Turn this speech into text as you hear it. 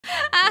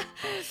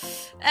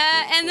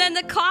And then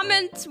the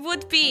comment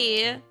would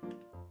be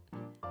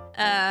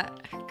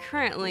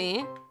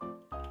currently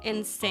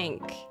in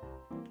sync,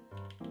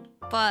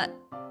 but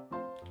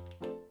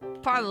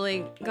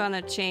probably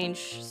gonna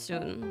change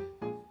soon.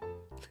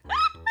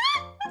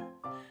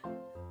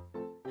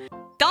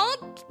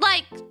 Don't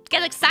like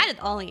get excited,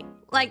 Ollie.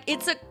 Like,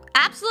 it's an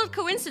absolute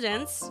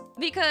coincidence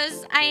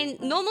because I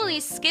normally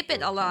skip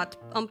it a lot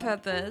on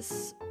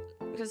purpose.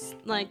 Because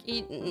like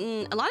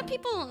a lot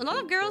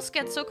of girls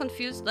get so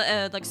confused,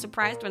 like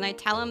surprised when I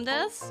tell them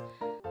this,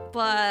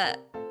 but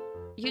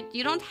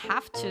you don't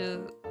have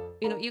to.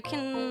 You know, you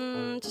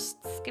can just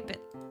skip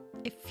it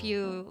if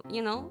you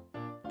know.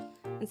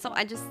 And so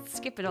I just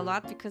skip it a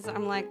lot because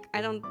I'm like,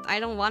 I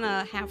don't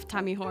wanna have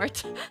tummy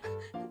hurt.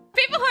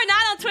 People who are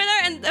not on Twitter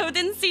and who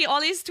didn't see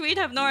Ollie's tweet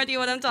have no idea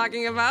what I'm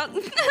talking about.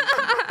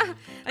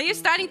 Are you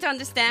starting to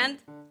understand?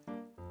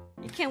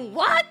 You can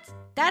what?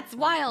 That's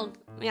wild.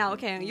 Yeah,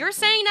 okay. You're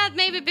saying that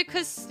maybe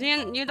because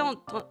you don't,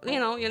 you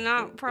know,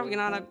 you're probably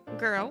not a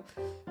girl.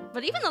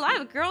 But even a lot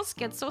of girls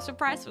get so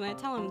surprised when I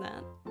tell them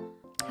that.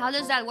 How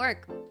does that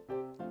work?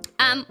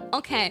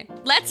 Okay.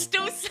 Let's do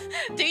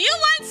you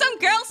want some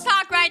girls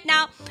talk right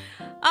now?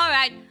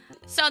 Alright.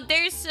 So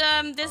there's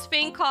this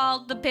thing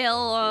called the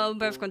pill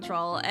birth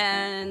control,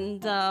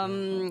 and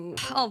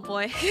oh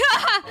boy.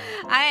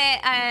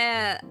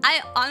 I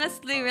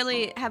honestly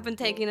really have been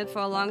taking it for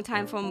a long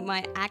time for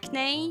my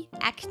acne.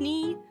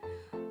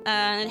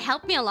 It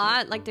helped me a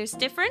lot. Like, there's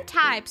different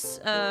types,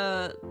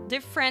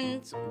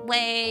 different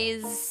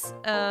ways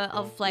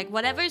of like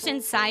whatever's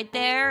inside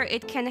there,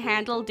 it can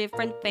handle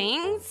different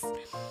things.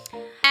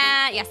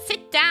 Yeah,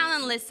 sit down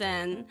and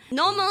listen.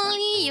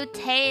 Normally you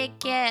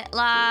take it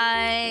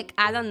like,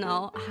 I don't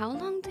know, how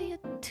long do you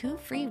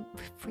 3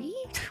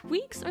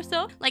 weeks or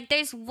so? Like,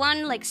 there's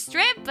one like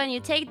strip and you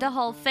take the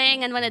whole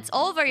thing, and when it's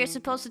over you're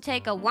supposed to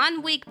take a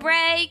 1-week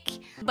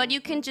break, but you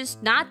can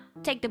just not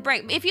take the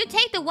break. If you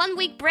take the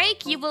 1-week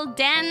break, you will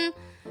then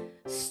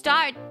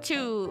start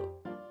to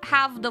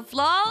have the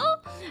flow,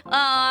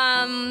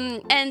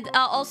 and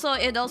also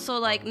it also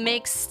like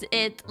makes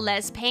it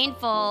less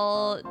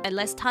painful and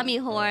less tummy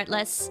hurt,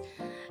 less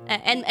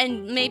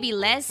and maybe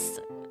less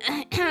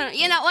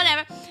you know,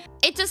 whatever.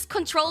 It just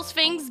controls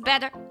things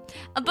better.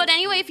 But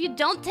anyway, if you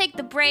don't take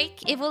the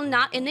break, it will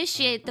not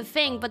initiate the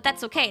thing, but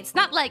that's okay. It's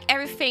not like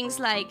everything's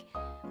like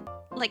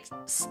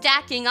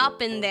stacking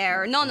up in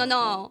there.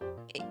 No.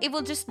 It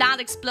will just not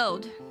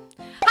explode.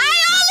 Hi,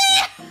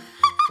 Ollie!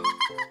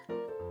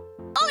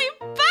 Ollie,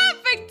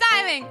 perfect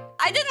timing!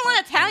 I didn't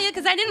want to tell you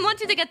because I didn't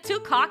want you to get too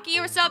cocky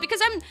or so,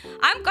 because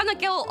I'm gonna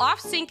go off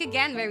sync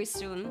again very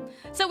soon.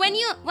 So when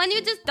you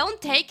just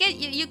don't take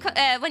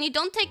it, when you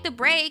don't take the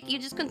break, you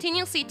just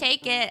continuously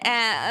take it.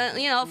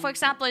 You know, for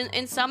example,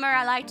 in summer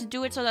I like to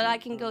do it so that I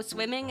can go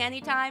swimming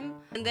anytime,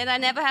 and then I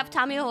never have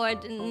tummy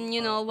hurt,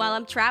 you know, while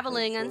I'm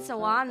traveling and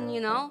so on,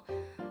 you know.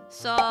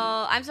 So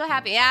I'm so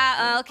happy.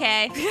 Yeah,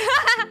 okay.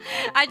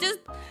 I just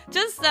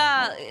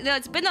you know,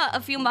 it's been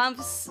a few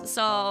months,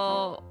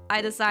 so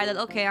I decided,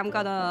 okay, I'm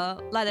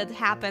gonna let it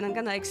happen. I'm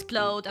gonna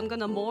explode. I'm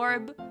gonna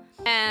morb.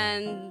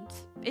 And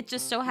it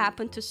just so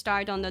happened to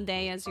start on the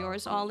day as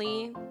yours,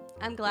 Ollie.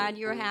 I'm glad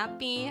you're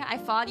happy. I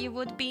thought you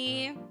would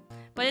be,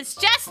 but it's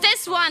just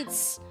this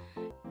once.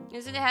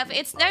 There's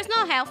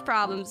no health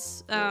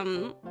problems.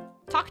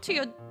 Talk to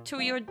your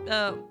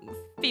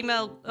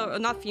female,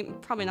 not female,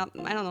 probably not,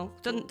 I don't know,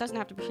 doesn't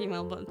have to be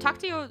female, but talk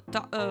to your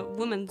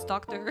woman's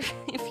doctor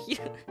if you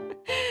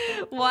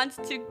want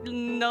to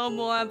know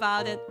more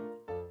about it.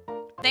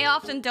 They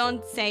often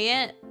don't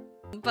say it,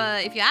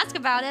 but if you ask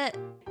about it,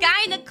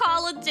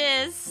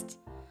 gynecologist.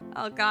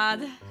 Oh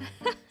god.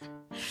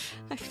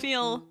 I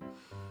feel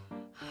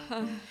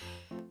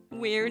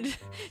weird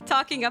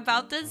talking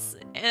about this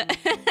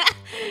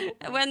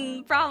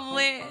when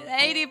probably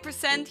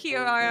 80%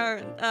 here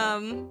are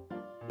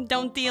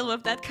don't deal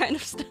with that kind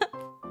of stuff.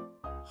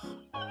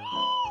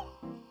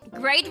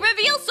 Great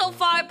reveal so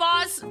far,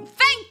 boss.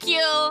 Thank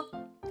you.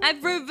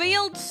 I've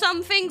revealed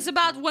some things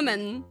about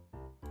women.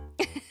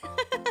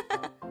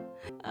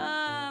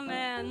 Oh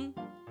man.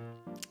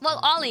 Well,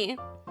 Ollie,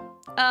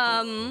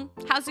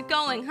 how's it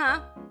going,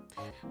 huh?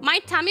 My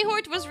tummy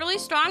hurt was really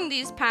strong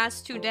these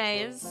past 2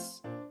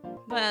 days,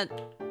 but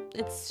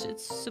it's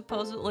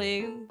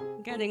supposedly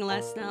getting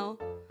less now.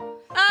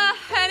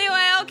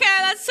 Anyway, okay,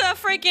 that's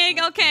freaking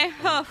okay.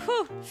 Oh,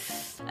 whew.